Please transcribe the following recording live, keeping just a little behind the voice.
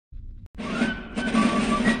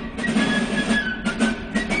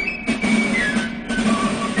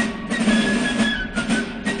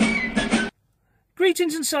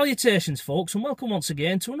Greetings and salutations, folks, and welcome once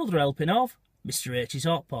again to another helping of Mr H's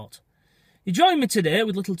Hot Pot. You join me today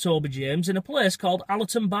with little Toby James in a place called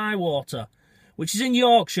Allerton Bywater, which is in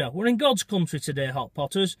Yorkshire. We're in God's country today, Hot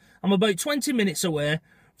Potters. I'm about 20 minutes away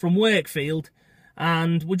from Wakefield,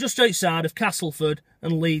 and we're just outside of Castleford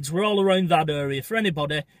and Leeds. We're all around that area for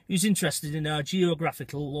anybody who's interested in our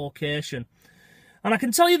geographical location. And I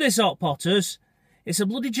can tell you this, Hot Potters, it's a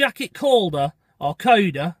bloody jacket colder, or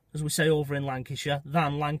colder, as we say over in Lancashire,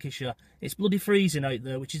 than Lancashire. It's bloody freezing out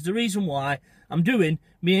there, which is the reason why I'm doing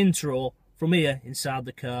my intro from here inside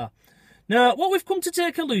the car. Now, what we've come to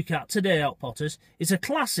take a look at today, Hot Potters, is a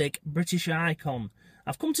classic British icon.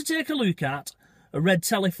 I've come to take a look at a red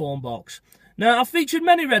telephone box. Now, I've featured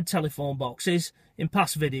many red telephone boxes in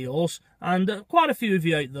past videos, and quite a few of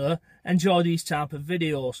you out there enjoy these type of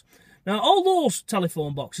videos. Now, all those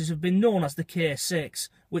telephone boxes have been known as the K6,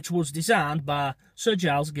 which was designed by Sir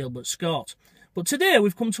Giles Gilbert Scott. But today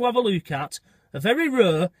we've come to have a look at a very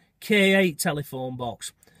rare K8 telephone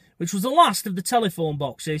box, which was the last of the telephone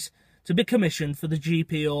boxes to be commissioned for the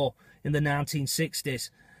GPO in the 1960s.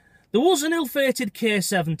 There was an ill-fated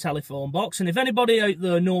K7 telephone box, and if anybody out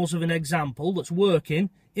there knows of an example that's working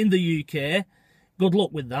in the UK, good luck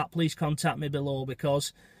with that. Please contact me below,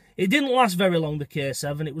 because it didn't last very long, the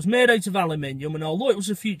K7. It was made out of aluminium, and although it was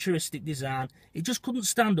a futuristic design, it just couldn't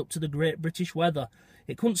stand up to the great British weather.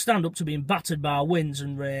 It couldn't stand up to being battered by winds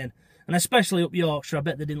and rain, and especially up Yorkshire, I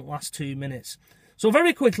bet they didn't last 2 minutes. So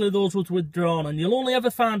very quickly those were withdrawn, and you'll only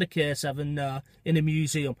ever find a K7 in a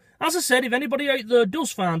museum. As I said, if anybody out there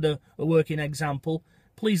does find a working example,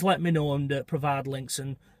 please let me know and provide links,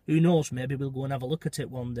 and who knows, maybe we'll go and have a look at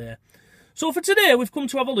it one day. So for today, we've come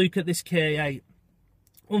to have a look at this K8.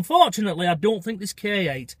 Unfortunately, I don't think this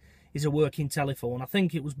K8 is a working telephone. I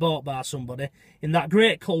think it was bought by somebody in that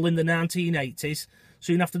great cull in the 1980s,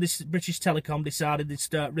 soon after this British Telecom decided they'd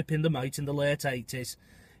start ripping them out in the late 80s.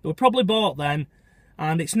 It was probably bought then,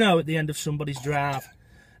 and it's now at the end of somebody's drive.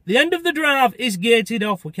 The end of the drive is gated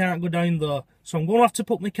off. We can't go down there, so I'm going to have to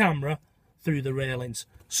put my camera through the railings.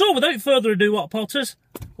 So without further ado, Hot Potters,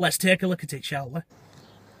 let's take a look at it, shall we?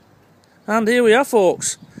 And here we are,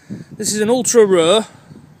 folks. This is an ultra rare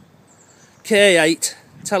K8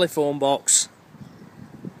 telephone box.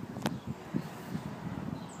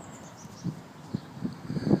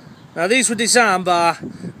 Now, these were designed by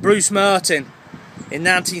Bruce Martin in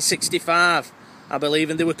 1965, I believe,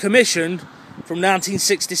 and they were commissioned from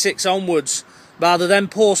 1966 onwards by the then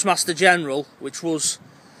Postmaster General, which was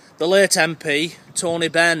the late MP Tony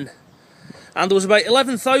Benn. And there was about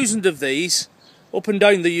 11,000 of these up and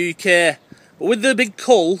down the UK. But with the big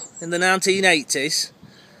cull in the 1980s,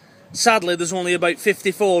 sadly there's only about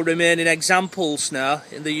 54 remaining examples now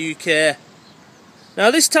in the UK.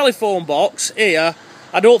 Now, this telephone box here,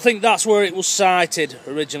 I don't think that's where it was sited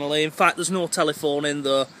originally. In fact, there's no telephone in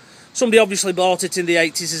there. Somebody obviously bought it in the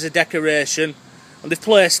 80s as a decoration, and they've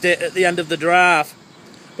placed it at the end of the drive.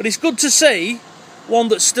 But it's good to see one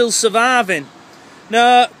that's still surviving.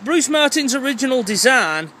 Now, Bruce Martin's original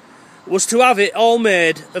design was to have it all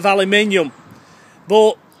made of aluminium,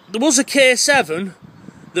 but there was a K7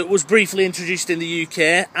 that was briefly introduced in the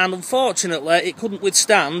UK, and unfortunately it couldn't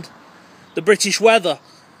withstand the British weather.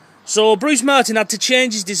 So Bruce Martin had to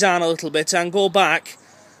change his design a little bit and go back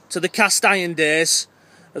to the cast iron days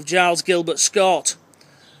of Giles Gilbert Scott.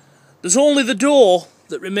 There's only the door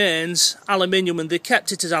that remains aluminium, and they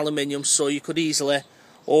kept it as aluminium so you could easily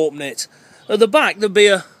open it. At the back there'd be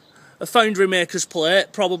a foundry maker's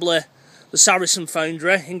plate, probably the Saracen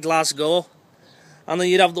foundry in Glasgow, and then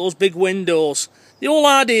you'd have those big windows. The whole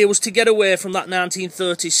idea was to get away from that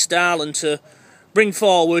 1930s style and to bring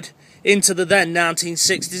forward into the then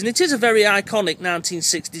 1960s, and it is a very iconic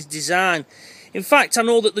 1960s design. In fact, I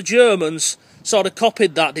know that the Germans sort of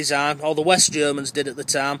copied that design, or the West Germans did at the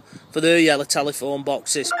time, for their yellow telephone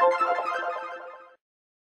boxes.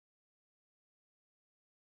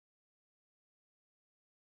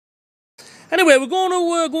 Anyway, we're going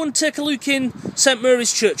to go and take a look in St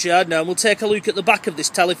Mary's Churchyard now, and we'll take a look at the back of this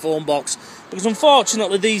telephone box, because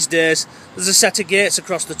unfortunately these days there's a set of gates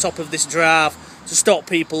across the top of this drive to stop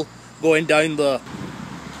people going down there.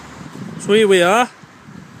 So here we are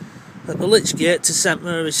at the Lich Gate to St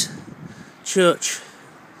Mary's Church.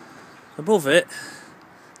 Above it,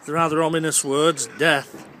 the rather ominous words,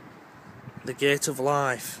 "Death, the Gate of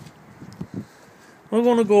Life." We're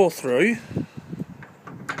going to go through.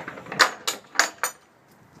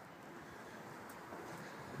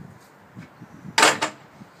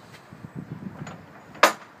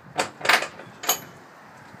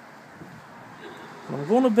 I'm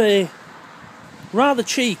going to be rather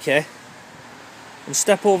cheeky and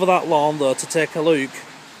step over that lawn though to take a look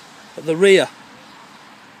at the rear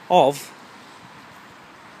of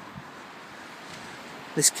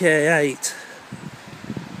this K8.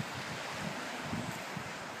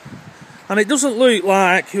 And it doesn't look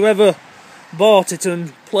like whoever bought it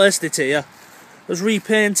and placed it here has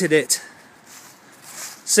repainted it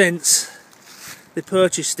since they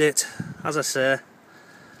purchased it, as I say,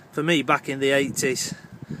 for me back in the 80s.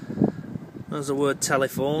 There's the word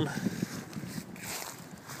telephone.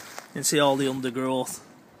 You can see all the undergrowth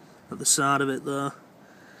at the side of it there.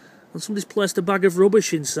 And somebody's placed a bag of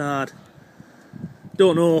rubbish inside.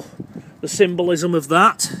 Don't know the symbolism of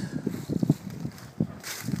that.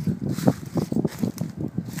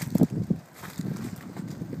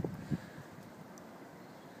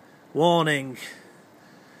 Warning,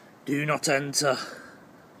 do not enter.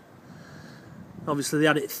 Obviously they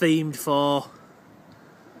had it themed for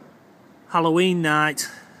Halloween night.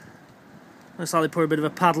 Looks like they put a bit of a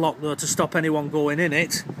padlock there to stop anyone going in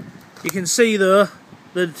it. You can see there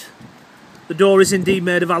that the door is indeed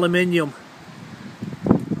made of aluminium.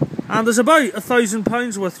 And there's about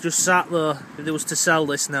 £1,000 worth just sat there if they was to sell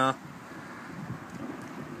this now.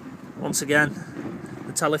 Once again,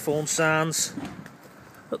 the telephone signs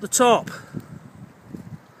at the top.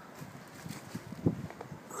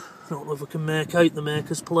 I don't know if we can make out the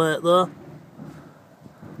maker's plate there.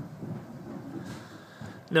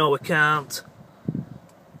 No, we can't.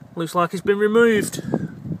 Looks like it's been removed,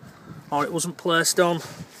 or it wasn't placed on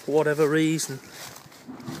for whatever reason.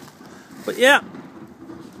 But yeah,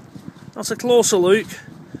 that's a closer look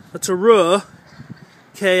at a rare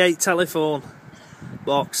K8 telephone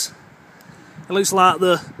box. It looks like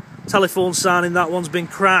the telephone sign in that one's been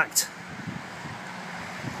cracked.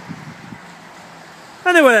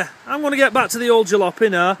 Anyway, I'm going to get back to the old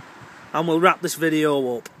jalopy now and we'll wrap this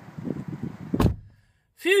video up.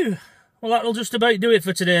 Phew, well that'll just about do it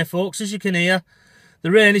for today folks. As you can hear,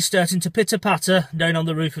 the rain is starting to pitter-patter down on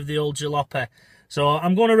the roof of the old jalopy. So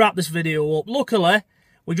I'm going to wrap this video up. Luckily,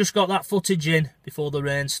 we just got that footage in before the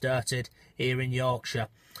rain started here in Yorkshire.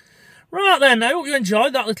 Right then, I hope you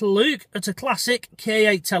enjoyed that little look at a classic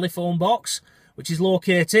K8 telephone box, which is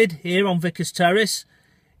located here on Vicar's Terrace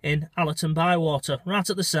in Allerton Bywater, right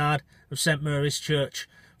at the side of St Mary's Church.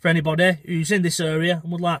 For anybody who's in this area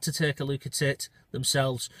and would like to take a look at it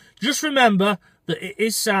themselves. Just remember that it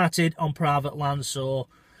is sited on private land, so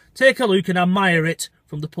take a look and admire it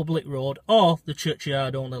from the public road or the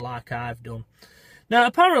churchyard only like I've done. Now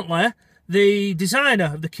apparently the designer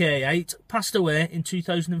of the K8 passed away in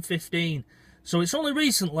 2015, so it's only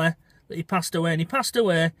recently that he passed away, and he passed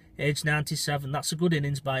away aged 97. That's a good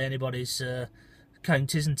innings by anybody's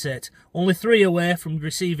count, isn't it? Only 3 away from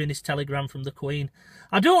receiving his telegram from the Queen.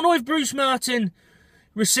 I don't know if Bruce Martin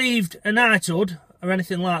received a knighthood or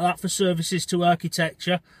anything like that for services to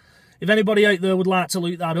architecture. If anybody out there would like to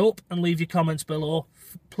look that up and leave your comments below,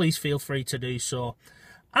 please feel free to do so.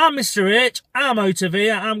 I'm Mr H, I'm out of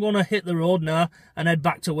here, I'm going to hit the road now and head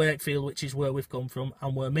back to Wakefield, which is where we've come from,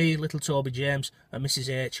 and where me, little Toby James and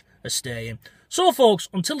Mrs H are staying. So folks,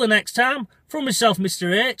 until the next time, from myself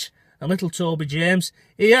Mr H and little Toby James,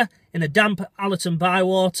 here in a damp Allerton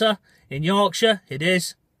Bywater in Yorkshire, it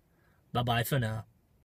is. Bye bye for now.